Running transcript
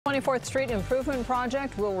24th Street improvement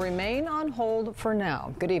project will remain on hold for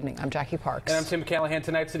now. Good evening. I'm Jackie Parks. And I'm Tim Callahan.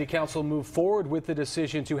 Tonight, City Council moved forward with the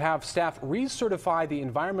decision to have staff recertify the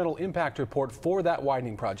environmental impact report for that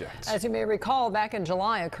widening project. As you may recall, back in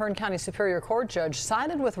July, a Kern County Superior Court judge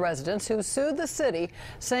sided with residents who sued the city,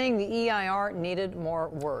 saying the EIR needed more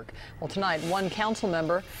work. Well, tonight, one council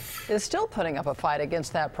member is still putting up a fight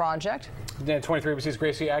against that project. 23 ABC's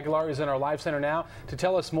Grecia Aguilar is in our live center now to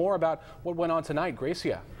tell us more about what went on tonight.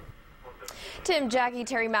 Grecia. Tim, Jackie,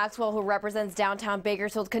 Terry Maxwell, who represents downtown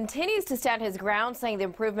Bakersfield, continues to stand his ground, saying the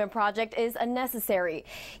improvement project is unnecessary.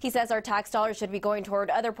 He says our tax dollars should be going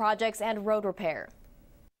toward other projects and road repair.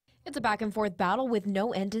 It's a back and forth battle with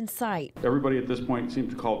no end in sight. Everybody at this point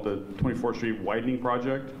seems to call it the 24th Street Widening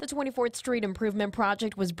Project. The 24th Street Improvement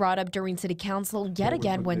Project was brought up during City Council yet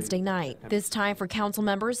again Wednesday night. This time for council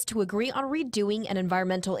members to agree on redoing an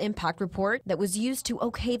environmental impact report that was used to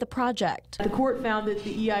okay the project. The court found that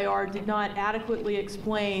the EIR did not adequately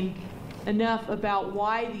explain enough about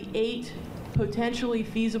why the 8 potentially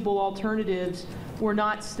feasible alternatives were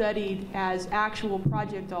not studied as actual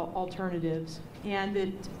project alternatives, and that,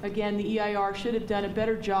 again, the EIR should have done a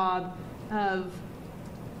better job of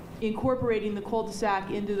incorporating the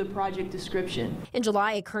cul-de-sac into the project description. In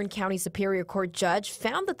July, a Kern County Superior Court judge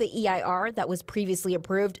found that the EIR that was previously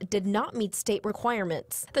approved did not meet state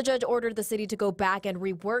requirements. The judge ordered the city to go back and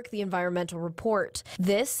rework the environmental report.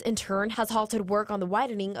 This, in turn, has halted work on the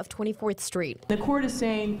widening of 24th Street. The court is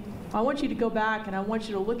saying, I want you to go back and I want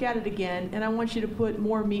you to look at it again, and I want you to put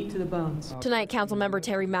more meat to the bones. Tonight, Councilmember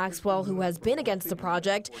Terry Maxwell, who has been against the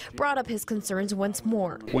project, brought up his concerns once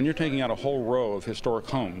more. When you're taking out a whole row of historic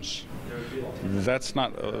homes, that's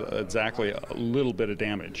not exactly a little bit of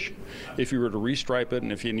damage. If you were to restripe it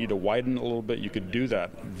and if you need to widen it a little bit, you could do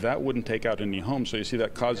that. That wouldn't take out any homes, so you see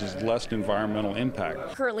that causes less environmental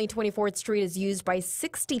impact. Currently, 24th Street is used by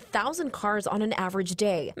 60,000 cars on an average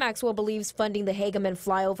day. Maxwell believes funding the Hageman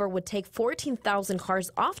flyover would take 14,000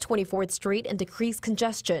 cars off 24th Street and decrease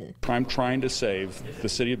congestion. I'm trying to save the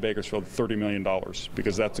city of Bakersfield $30 million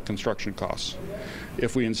because that's the construction costs.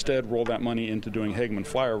 If we instead roll that money into doing Hageman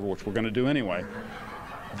flyover, which we're going to do anyway,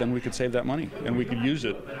 then we could save that money and we could use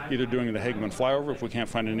it either doing the Hageman flyover if we can't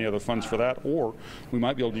find any other funds for that, or we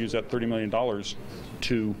might be able to use that $30 million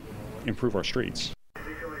to improve our streets.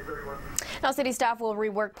 Now, city staff will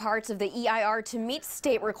rework parts of the EIR to meet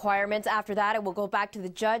state requirements. After that, it will go back to the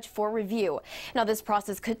judge for review. Now, this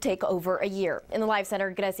process could take over a year. In the Live Center,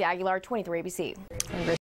 Grecia Aguilar, 23 ABC.